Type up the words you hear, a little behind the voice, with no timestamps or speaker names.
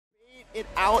it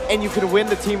out, and you can win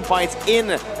the team fights in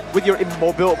with your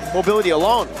mobility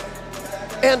alone.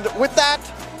 And with that,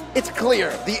 it's clear.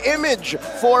 The image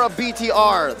for a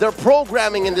BTR, their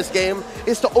programming in this game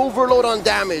is to overload on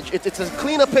damage. It's as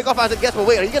clean a pickoff as it gets, but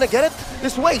wait, are you gonna get it?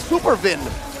 This way, Super Vin,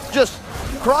 just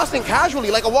crossing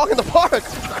casually like a walk in the park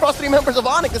across 3 members of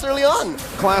ONIC this early on.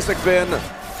 Classic Vin.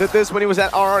 Did this when he was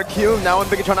at RRQ, now in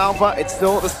Bigatron Alpha, it's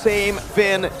still the same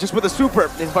Vin, just with a super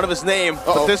in front of his name.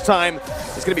 But this time,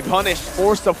 it's gonna be punished,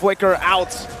 forced to flicker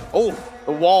out. Oh,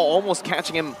 the wall almost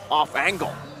catching him off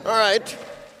angle. All right.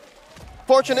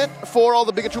 Fortunate for all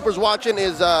the Biga Troopers watching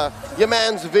is your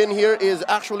man's Vin here is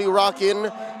actually rocking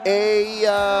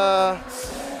a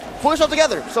pull yourself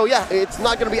together. So yeah, it's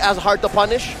not going to be as hard to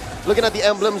punish. Looking at the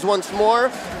emblems once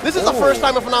more. This is the first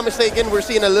time, if I'm not mistaken, we're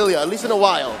seeing a Lilia, at least in a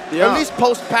while. Yeah. At least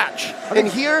post-patch. And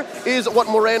here is what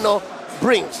Moreno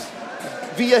brings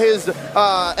via his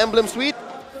emblem suite.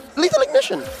 Lethal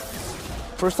Ignition.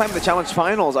 First time in the Challenge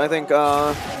Finals, I think.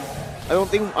 I don't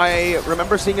think I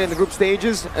remember seeing it in the group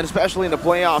stages, and especially in the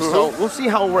playoffs. So we'll see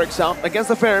how it works out. Against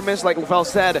the Fermis, like Lufel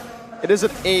said, it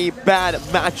isn't a bad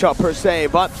matchup per se,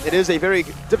 but it is a very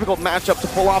difficult matchup to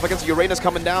pull off against Uranus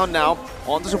coming down now.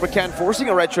 On the Super Ken, forcing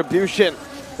a retribution.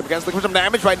 Up against the some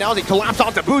damage right now as he collapsed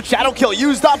onto Boots. Shadow kill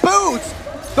used up Boots!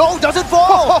 No, doesn't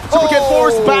fall! Super Ken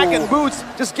forced back, and Boots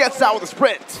just gets out with a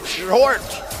sprint. Short.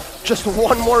 Just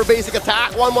one more basic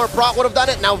attack, one more proc would have done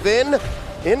it. Now Vin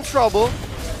in trouble,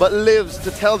 but lives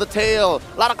to tell the tale.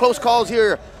 A lot of close calls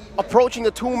here. Approaching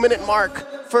the 2-minute mark.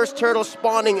 First turtle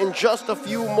spawning in just a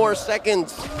few more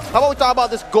seconds. How about we talk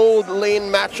about this gold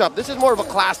lane matchup? This is more of a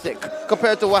classic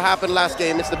compared to what happened last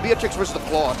game. It's the Beatrix versus the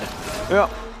Claude. Yeah,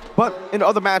 but in the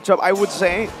other matchup, I would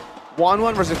say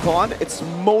 1-1 versus Claude, it's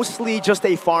mostly just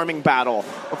a farming battle.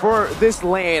 For this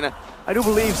lane, I do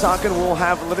believe Saken will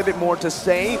have a little bit more to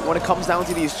say when it comes down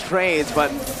to these trades, but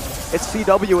it's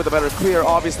CW with a better clear,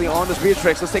 obviously, on this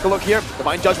Beatrix. Let's take a look here.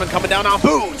 Divine Judgment coming down on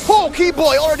Boots. Oh,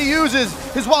 Keyboy already uses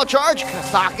his wild charge.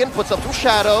 Saken puts up 2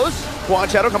 shadows. Quad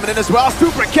Shadow coming in as well.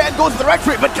 Super Ken goes to the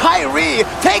retreat, but Kyrie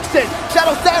takes it.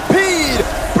 Shadow Stampede,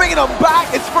 bringing him back.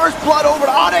 It's first blood over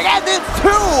to ONIC, and it's 2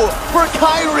 for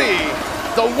Kyrie.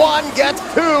 The 1 gets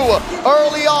 2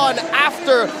 early on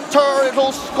after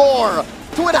turtle score.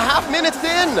 2.5 minutes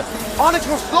in. ONIC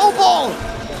will slow ball.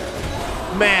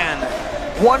 Man,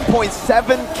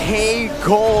 1.7k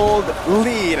gold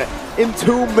lead in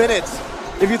 2 minutes.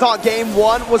 If you thought game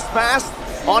 1 was fast,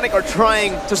 ONIC are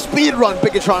trying to speedrun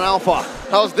Bigatron Alpha.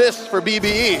 How's this for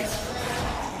BBE?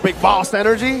 Big boss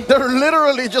energy? They're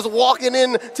literally just walking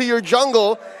in to your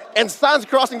jungle and Sans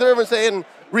crossing the river and saying,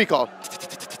 recall.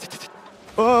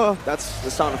 That's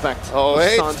the sound effect. Oh,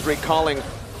 wait. Sans recalling.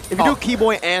 If you do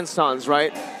Keyboy and Sans,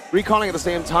 right? Recalling at the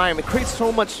same time, it creates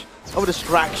so much of a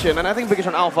distraction. And I think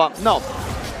Bigatron Alpha, no.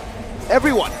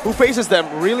 Everyone who faces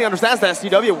them really understands that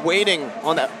CW waiting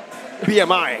on that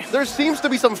BMI. There seems to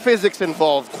be some physics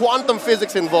involved, quantum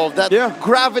physics involved that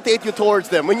gravitate you towards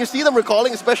them. When you see them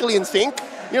recalling, especially in sync,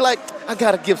 you're like, I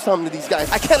gotta give something to these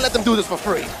guys. I can't let them do this for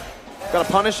free.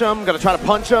 Gotta punish them, gotta try to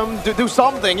punch them, do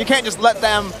something. You can't just let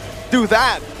them do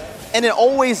that. And it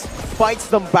always bites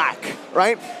them back,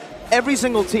 right? Every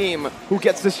single team who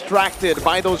gets distracted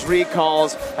by those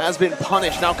recalls has been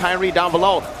punished. Now Kyrie down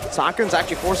below. Saken's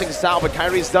actually forcing this out, but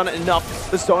Kyrie's done enough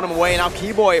to stone him away. Now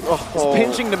Keyboy is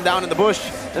pinching them down in the bush,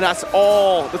 and that's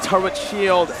all the turret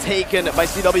shield taken by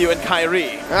CW and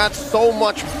Kyrie. That's so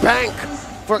much bank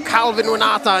for Calvin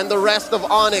Renata and the rest of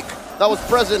ONIC that was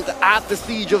present at the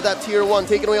siege of that tier 1,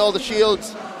 taking away all the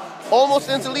shields. Almost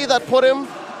instantly that put him,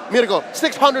 Miracle,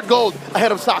 600 gold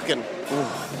ahead of Saken.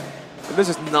 This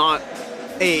is not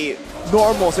a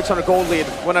normal 600 gold lead.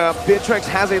 When a Beatrix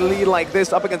has a lead like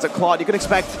this up against a Claude, you can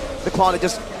expect the Claude to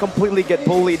just completely get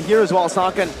bullied. Here as well,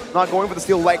 Saken not going for the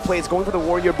steel leg plates, going for the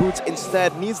warrior boots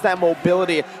instead. Needs that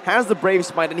mobility, has the Brave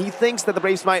Smite, and he thinks that the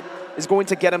Brave Smite is going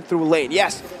to get him through lane.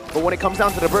 Yes, but when it comes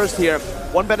down to the burst here,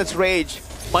 one Bennett's Rage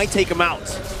might take him out.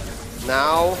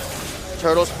 Now,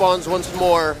 Turtle spawns once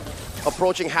more,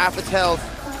 approaching half its health.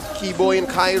 Keyboy and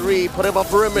Kyrie put him up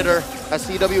perimeter as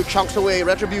CW chunks away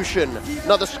Retribution.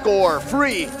 Another score,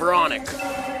 free for ONIC.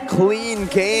 Clean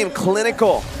game,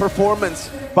 clinical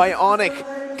performance by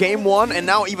ONIC. Game 1 and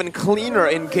now even cleaner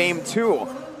in game 2.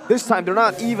 This time they're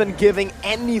not even giving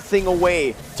anything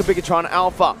away to Bigatron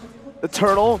Alpha. The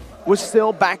Turtle was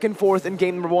still back and forth in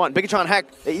game number 1. Bigatron, heck,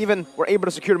 they even were able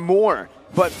to secure more.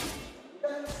 But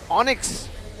ONIC's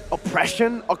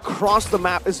oppression across the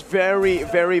map is very,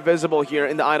 very visible here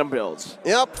in the item builds.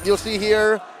 Yep, you'll see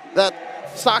here that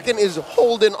Sakin is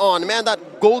holding on. Man,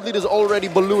 that gold lead is already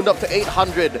ballooned up to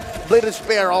 800. Bladed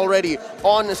Spare already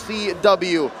on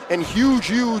CW. And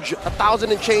huge,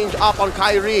 1,000 and change up on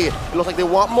Kyrie. It looks like they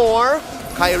want more.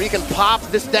 Kyrie can pop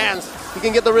this dance. He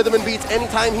can get the rhythm and beats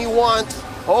anytime he wants.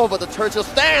 Oh, but the turret still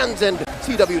stands, and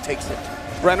CW takes it.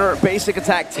 Renner basic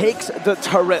attack takes the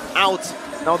turret out.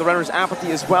 Now the Renner's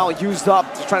apathy as well used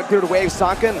up to try to clear the way.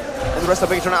 Sakin and the rest of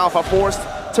BTR Alpha forced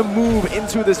to move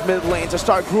into this mid lane, to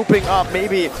start grouping up,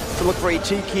 maybe to look for a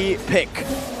cheeky pick.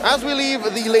 As we leave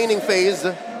the laning phase,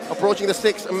 approaching the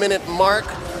 6-minute mark,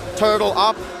 turtle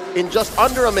up in just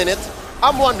under a minute.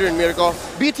 I'm wondering, Mirko,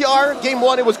 BTR, game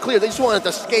 1, it was clear. They just wanted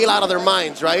to scale out of their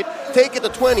minds, right? Take it to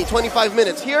 20, 25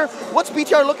 minutes. Here, what's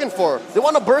BTR looking for? They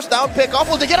want to burst down, pick up.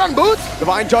 Will they get on Boots?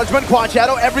 Divine Judgment, Quad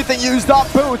Shadow, everything used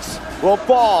up. Boots will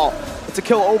fall. It's a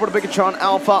kill over to BTR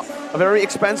Alpha. A very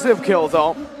expensive kill,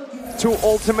 though. 2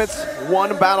 ultimates,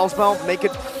 1 battle spell, make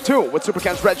it 2 with Super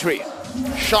Ken's Red Tree.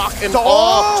 Shock and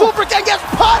awe. Super Ken gets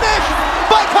punished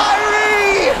by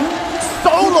Kyrie!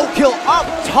 Solo kill up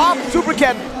top. Super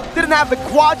Ken didn't have the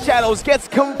Quad Shadows, gets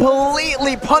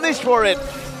completely punished for it.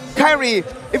 Kyrie,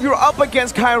 if you're up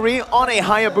against Kyrie on a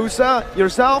Hayabusa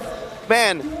yourself,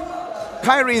 man,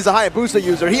 Kyrie is a Hayabusa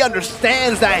user. He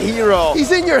understands that hero.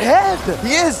 He's in your head.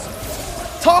 He is.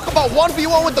 Talk about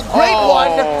 1v1 with the Great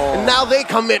One, and now they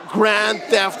commit Grand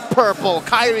Theft Purple.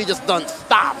 Kyrie just doesn't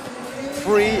stop.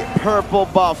 Free purple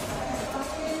buff.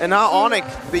 And now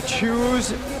ONIC, they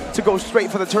choose to go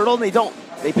straight for the turtle, and they don't.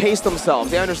 They pace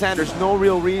themselves. They understand there's no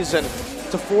real reason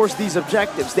to force these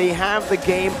objectives. They have the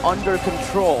game under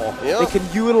control. Yep. They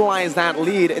can utilize that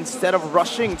lead instead of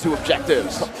rushing to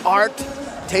objectives. Art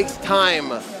takes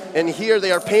time, and here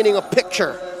they are painting a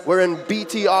picture wherein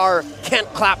BTR can't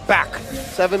clap back.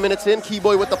 7 minutes in,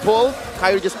 Keyboy with the pull.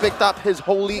 Kyrie just picked up his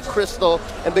Holy Crystal,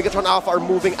 and BTR Alpha are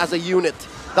moving as a unit.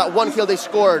 That 1 kill they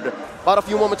scored about a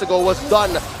few moments ago was done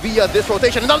via this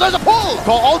rotation. And now there's a pull!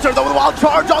 Call Alter, though, with a wild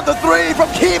charge on the 3 from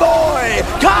Keyboy!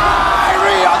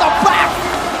 Kyrie on the back!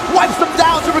 Wipes them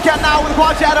down. Super Cat now with the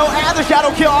Quad Shadow and the Shadow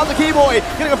kill on the Keyboy.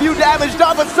 Getting a few damage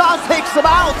done, but Sans takes them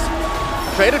out.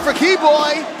 Traded for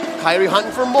Keyboy. Kyrie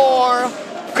hunting for more.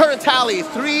 Current tally,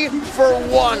 3 for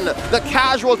 1. The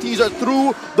casualties are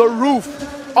through the roof.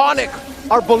 ONIC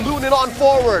are ballooning on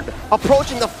forward,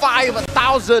 approaching the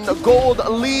 5,000 gold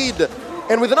lead.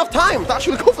 And with enough time to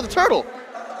actually go for the turtle.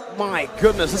 My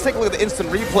goodness, let's take a look at the instant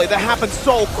replay. That happened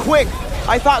so quick.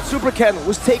 I thought Super Ken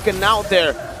was taken out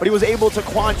there, but he was able to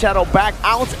Quad Shadow back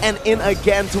out and in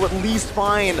again to at least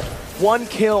find 1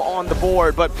 kill on the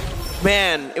board. But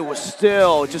man, it was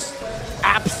still just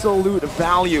absolute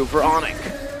value for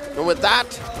ONIC. And with that,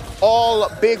 all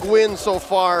big wins so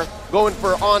far going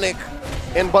for ONIC.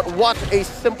 And but what a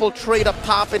simple trade up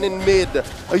top and in mid.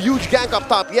 A huge gank up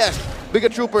top, yes. Bigger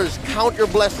troopers, count your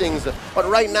blessings. But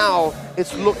right now,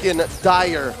 it's looking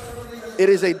dire. It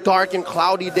is a dark and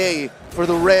cloudy day for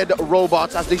the red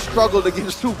robots as they struggle to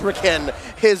give Super Ken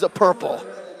his purple.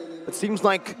 It seems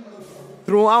like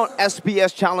throughout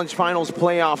SPS Challenge Finals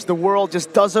playoffs, the world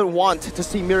just doesn't want to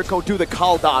see Mirko do the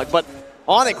call dog, but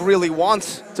ONIC really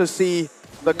wants to see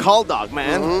the call dog,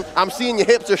 man. I'm seeing your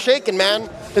hips are shaking, man.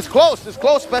 It's close,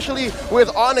 especially with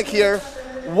ONIC here.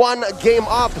 1 game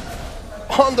up,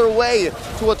 on their way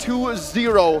to a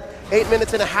 2-0. 8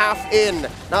 minutes and a half in.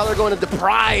 Now they're going to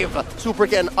deprive Super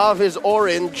Ken of his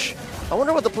orange. I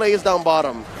wonder what the play is down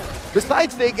bottom.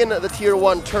 Besides taking the tier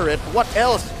 1 turret, what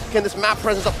else can this map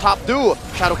presence up top do?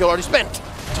 Shadow kill already spent.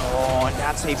 Oh, and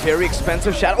that's a very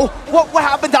expensive shadow. Oh, what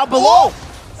happened down below?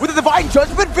 With the Divine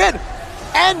Judgment Vid.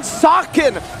 And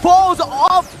Sakin falls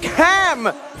off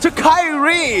cam to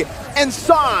Kyrie and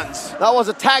Sans. That was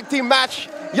a tag team match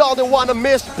y'all didn't want to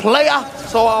miss, playa.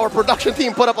 So our production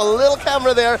team put up a little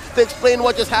camera there to explain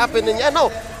what just happened. And yeah,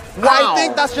 no, I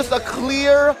think that's just a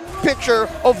clear picture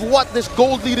of what this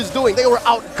gold lead is doing. They were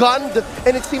outgunned,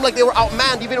 and it seemed like they were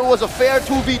outmanned. Even if it was a fair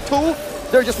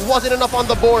 2v2, there just wasn't enough on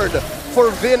the board for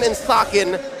Vin and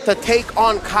Sakin to take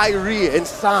on Kyrie and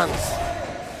Sans.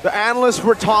 The analysts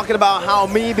were talking about how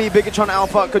maybe BTR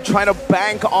Alpha could try to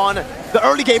bank on the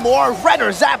early game more.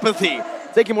 Renner's apathy,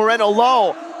 taking Moreno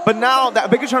low. But now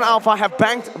that BTR Alpha have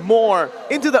banked more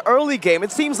into the early game,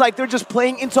 it seems like they're just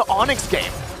playing into ONIC's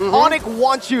game. ONIC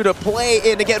wants you to play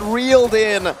in and get reeled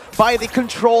in by the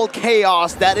controlled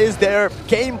chaos that is their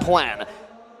game plan.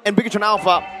 And BTR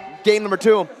Alpha, game number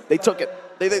 2, they took it.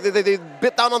 They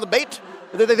bit down on the bait.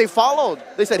 They followed.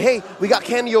 They said, hey, we got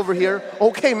candy over here.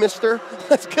 Okay, mister,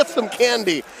 let's get some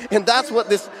candy. And that's what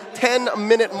this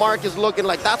 10-minute mark is looking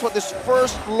like. That's what this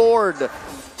First Lord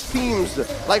seems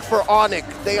like for ONIC,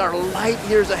 they are light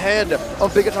years ahead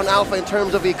of Bigatron Alpha in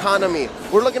terms of economy.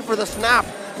 We're looking for the snap.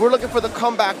 We're looking for the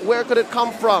comeback. Where could it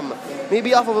come from?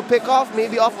 Maybe off of a pickoff,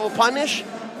 maybe off of a punish.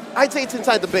 I'd say it's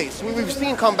inside the base. We've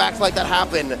seen comebacks like that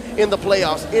happen in the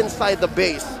playoffs, inside the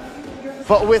base.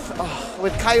 But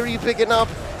with Kyrie picking up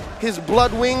his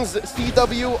Blood Wings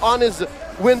CW on his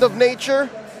Wind of Nature,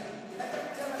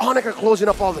 ONIC are closing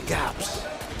up all the gaps.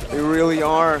 They really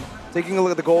are. Taking a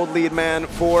look at the gold lead, man,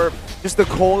 for just the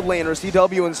cold laner,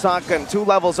 CW and Sakan. 2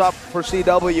 levels up for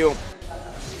CW.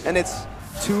 And it's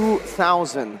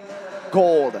 2,000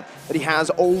 gold that he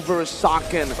has over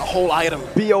Sakan. The whole item.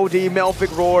 BOD,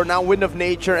 Melfic Roar, now Wind of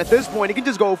Nature. At this point, he can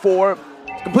just go for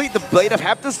complete the Blade of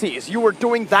Heptases. You were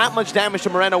doing that much damage to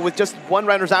Moreno with just 1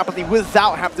 Renner's Apathy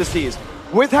without Heptases.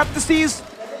 With Heptases,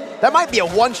 that might be a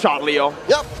one-shot, Leo.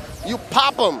 Yep, you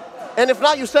pop him. And if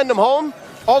not, you send him home.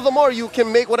 All the more you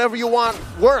can make whatever you want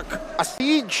work. A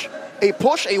siege, a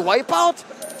push, a wipeout.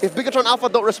 If Bigatron Alpha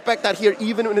don't respect that here,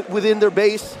 even within their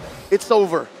base, it's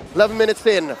over. 11 minutes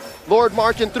in. Lord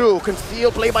marching through.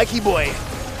 Conceal play by Keyboy.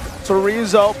 So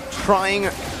Rizzo trying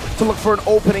to look for an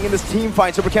opening in this team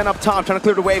fight. Super Ken up top, trying to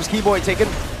clear the waves. Keyboy taken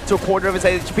to a quarter of his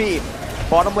HP.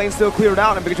 Bottom lane still cleared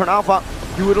out, and Bigatron Alpha,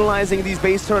 utilizing these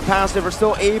base turret passive, are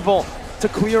still able to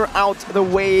clear out the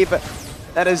wave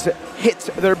that has hit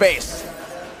their base.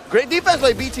 Great defense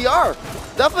by BTR.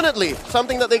 Definitely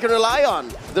something that they can rely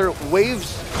on. Their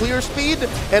waves clear speed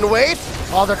and wait.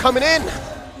 Oh, they're coming in.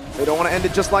 They don't want to end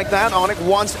it just like that. ONIC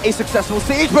wants a successful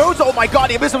siege. Boots, oh my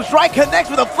god, he missed him. Strike connects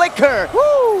with a flicker.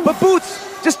 Woo! But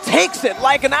Boots just takes it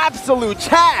like an absolute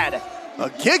Chad. A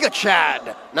Giga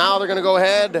Chad. Now they're going to go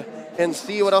ahead and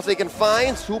see what else they can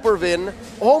find. Super Vin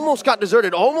almost got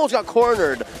deserted, almost got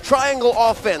cornered. Triangle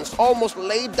offense almost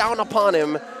laid down upon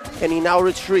him, and he now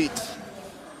retreats.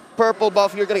 Purple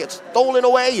buff here gonna get stolen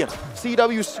away.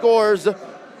 CW scores.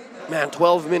 Man,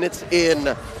 12 minutes in.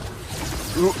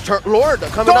 Lord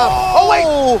coming up. Oh wait!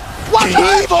 What?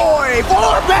 Keyboy!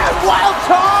 4-man wild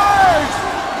charge!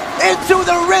 Into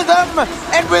the rhythm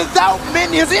and without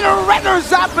minions in a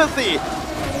Renner's Apathy.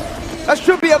 That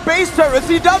should be a base turret.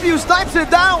 CW snipes it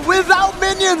down without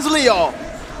minions, Leo.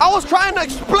 I was trying to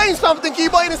explain something,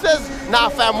 Keyboy, and it says, nah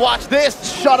fam, watch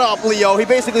this. Shut up, Leo. He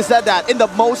basically said that in the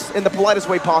politest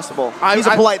way possible. He's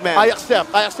a polite man. I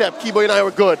accept. Keyboy and I were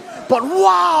good. But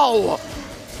wow!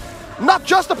 Not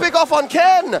just a pick off on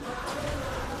Ken,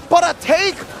 but a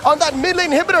take on that mid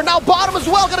lane inhibitor. Now bottom as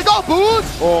well. Gonna go,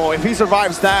 Boots! Oh, if he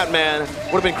survives that, man,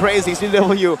 would have been crazy.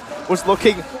 CW was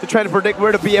looking to try to predict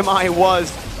where the BMI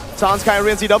was. Sans, Kyrie,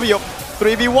 and CW.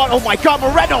 3v1. Oh my god,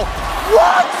 Moreno!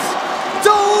 What?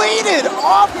 Deleted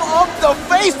off of the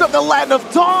face of the Land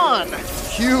of Dawn.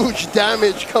 Huge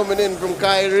damage coming in from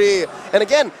Kyrie. And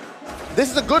again, this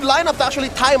is a good lineup to actually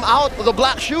time out the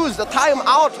Black Shoes, to time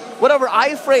out whatever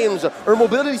iframes or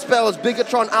mobility spells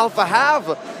Bigatron Alpha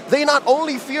have. They not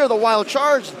only fear the wild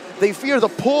charge, they fear the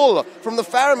pull from the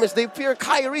Faramis. They fear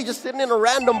Kyrie just sitting in a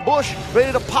random bush,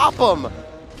 ready to pop them.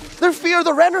 They fear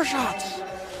the Renner shots.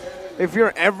 They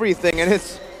fear everything, and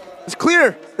it's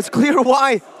clear. It's clear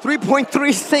why.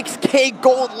 3.36k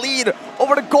gold lead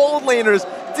over the gold laners.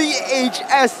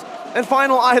 DHS. And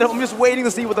final item, I'm just waiting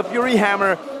to see what the Fury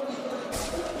Hammer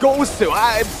goes to.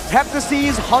 I have to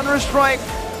seize Hunter Strike.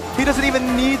 He doesn't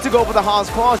even need to go for the Haas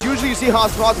Claws. Usually you see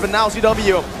Haas Claws, but now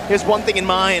CW has one thing in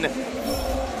mind.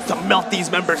 To melt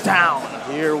these members down.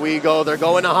 Here we go. They're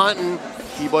going to hunting.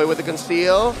 Keyboy with the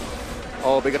conceal.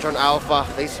 Oh, Bigatron Alpha.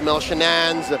 They smell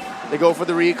shenanigans. They go for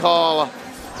the recall.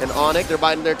 And ONIC, they're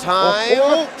biding their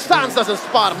time. Sans doesn't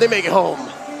spot them. They make it home.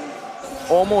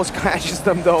 Almost catches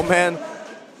them though, man.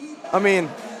 I mean,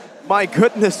 my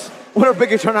goodness. What are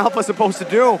Bigatron Alpha supposed to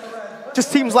do?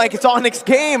 Just seems like it's ONIC's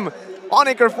game.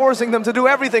 ONIC are forcing them to do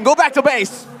everything. Go back to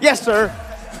base. Yes, sir.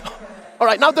 All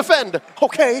right, now defend.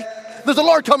 Okay. There's a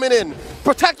Lord coming in.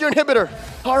 Protect your inhibitor.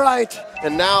 All right.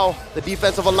 And now the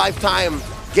defense of a lifetime.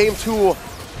 Game 2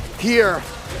 here.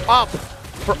 Up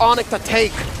for ONIC to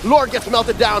take. Lord gets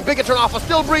melted down. Bigatron Alpha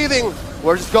still breathing.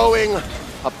 We're just going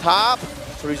up top.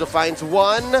 Chorizo finds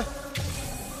one.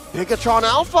 Bigatron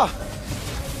Alpha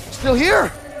still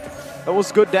here. That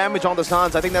was good damage on the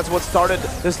Sans. I think that's what started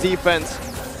this defense.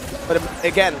 But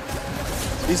again,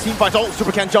 these team fights,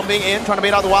 Super Ken jumping in, trying to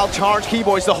bait out the wild charge.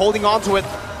 Keyboy still holding on to it.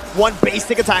 One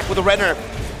basic attack with the Renner.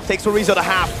 Takes Chorizo to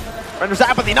half. Renner's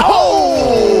Apathy,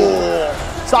 no!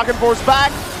 Sakan force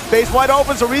back. Base wide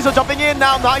open, so Rizzo jumping in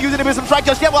now, not using the Wisdom Strike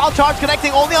just yet. Wild charge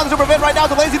connecting only on Super Vin right now.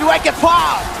 The Lazy Duet gets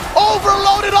popped.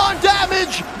 Overloaded on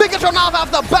damage. Bigatron Alpha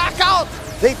have to back out.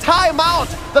 They time out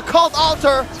the Cult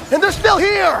Altar, and they're still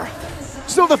here.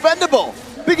 Still defendable.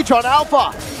 Bigatron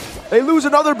Alpha They lose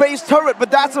another base turret, but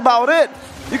that's about it.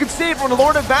 You can see it from the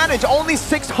Lord advantage, only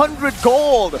 600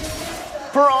 gold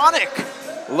for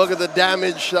ONIC. Look at the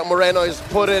damage that Moreno is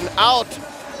putting out.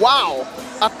 Wow,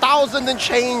 1,000 and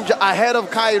change ahead of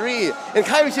Kyrie. And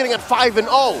Kyrie's sitting at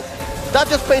 5-0. That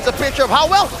just paints a picture of how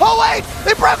well, oh wait,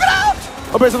 they broke it out!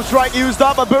 A bit of strike used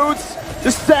up, but Boots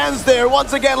just stands there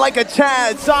once again like a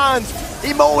Chad. Sans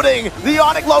emoting, the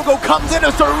ONIC logo comes in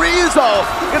as Rizzo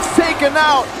gets taken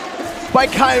out by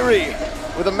Kyrie.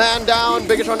 With a man down,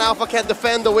 Bigatron Alpha can't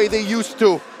defend the way they used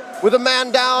to. With a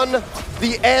man down,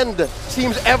 the end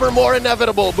seems ever more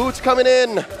inevitable. Boots coming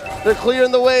in, they're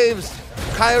clearing the waves.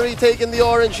 Kyrie taking the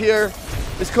orange here.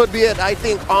 This could be it. I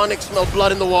think ONIC smelled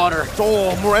blood in the water.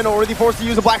 Oh, Moreno already forced to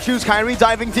use the black shoes. Kyrie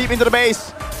diving deep into the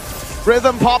base.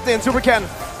 Rhythm popped in, Super Ken.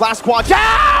 Last quad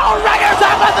down! Ringers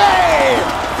Apathy!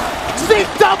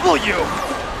 CW!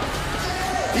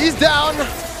 He's down.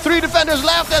 3 defenders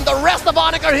left, and the rest of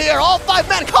ONIC are here. All 5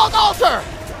 men called Alter.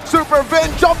 Super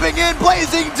Vin jumping in,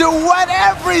 blazing duet,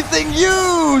 everything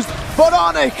used. But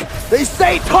ONIC, they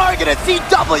stay targeted.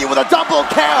 CW with a double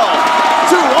kill.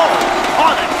 2-0,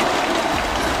 ONIC.